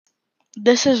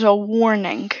This is a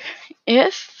warning.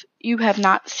 If you have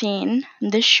not seen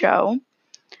this show,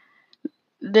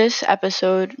 this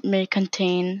episode may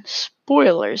contain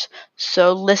spoilers,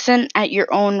 so listen at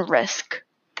your own risk.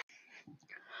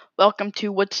 Welcome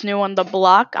to What's New on the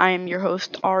Block. I am your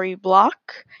host, Ari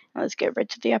Block. Let's get right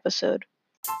to the episode.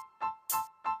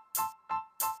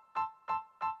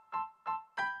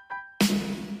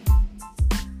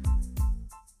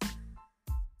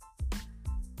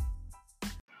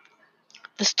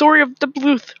 The story of the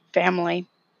Bluth family.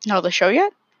 Know the show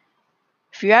yet?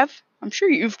 If you have, I'm sure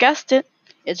you've guessed it.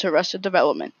 It's Arrested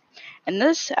Development. In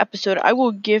this episode, I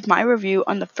will give my review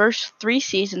on the first 3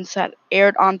 seasons that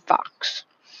aired on Fox.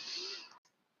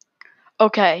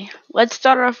 Okay, let's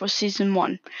start off with season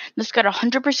 1. This got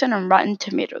 100% on Rotten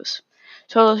Tomatoes.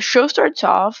 So the show starts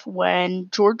off when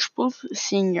George Bluth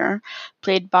Sr.,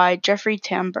 played by Jeffrey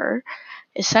Tambor,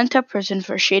 is sent to prison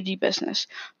for shady business.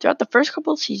 Throughout the first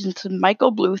couple of seasons,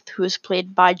 Michael Bluth, who is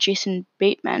played by Jason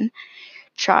Bateman,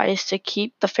 tries to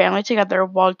keep the family together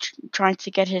while trying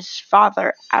to get his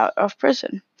father out of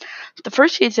prison. The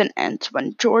first season ends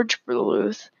when George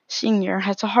Bluth Sr.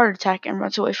 has a heart attack and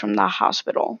runs away from the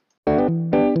hospital.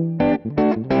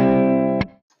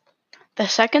 The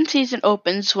second season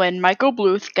opens when Michael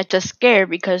Bluth gets a scare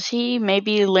because he may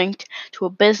be linked to a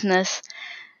business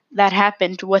that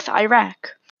happened with Iraq.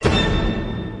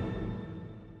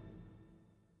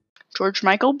 George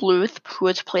Michael Bluth, who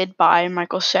is played by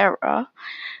Michael Cera,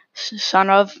 son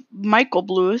of Michael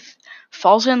Bluth,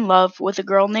 falls in love with a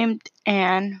girl named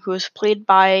Anne, who is played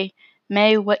by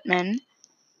Mae Whitman.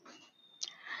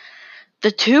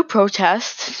 The two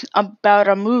protest about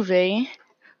a movie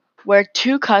where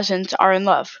 2 cousins are in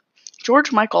love.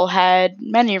 George Michael had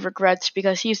many regrets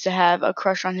because he used to have a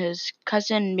crush on his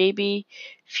cousin Maybe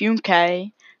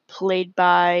Funke, played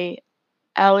by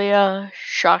Alia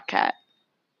Shawkat.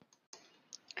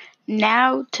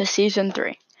 Now to season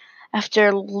 3.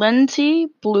 After Lindsay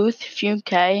Bluth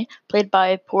Funke, played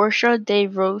by Portia de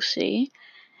Rossi,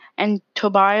 and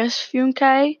Tobias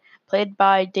Funke, played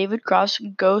by David Cross,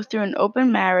 go through an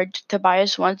open marriage,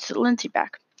 Tobias wants Lindsay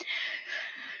back.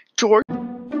 George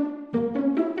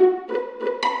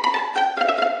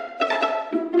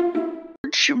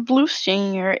Bluth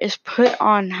Sr. is put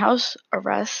on house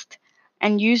arrest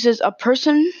and uses a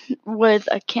person with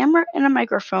a camera and a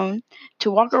microphone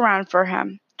to walk around for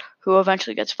him, who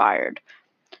eventually gets fired.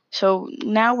 So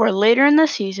now we're later in the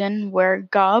season where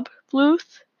Gob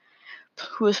Bluth,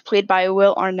 who is played by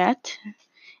Will Arnett,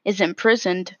 is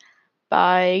imprisoned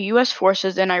by U.S.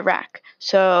 forces in Iraq.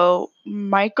 So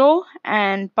Michael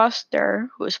and Buster,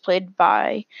 who is played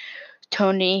by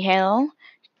Tony Hale,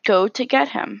 go to get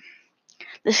him.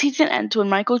 The season ends when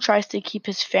Michael tries to keep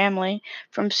his family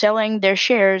from selling their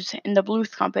shares in the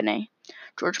Bluth Company.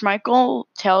 George Michael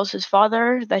tells his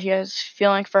father that he has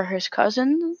feeling for his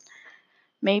cousin,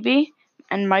 maybe,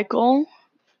 and Michael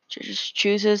just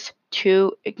chooses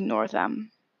to ignore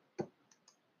them.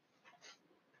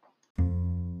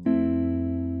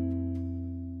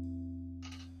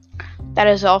 That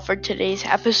is all for today's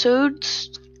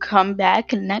episodes. Come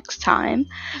back next time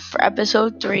for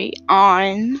episode 3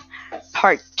 on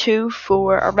part 2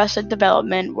 for Arrested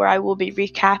Development, where I will be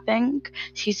recapping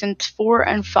seasons 4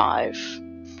 and 5.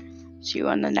 See you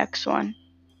on the next one.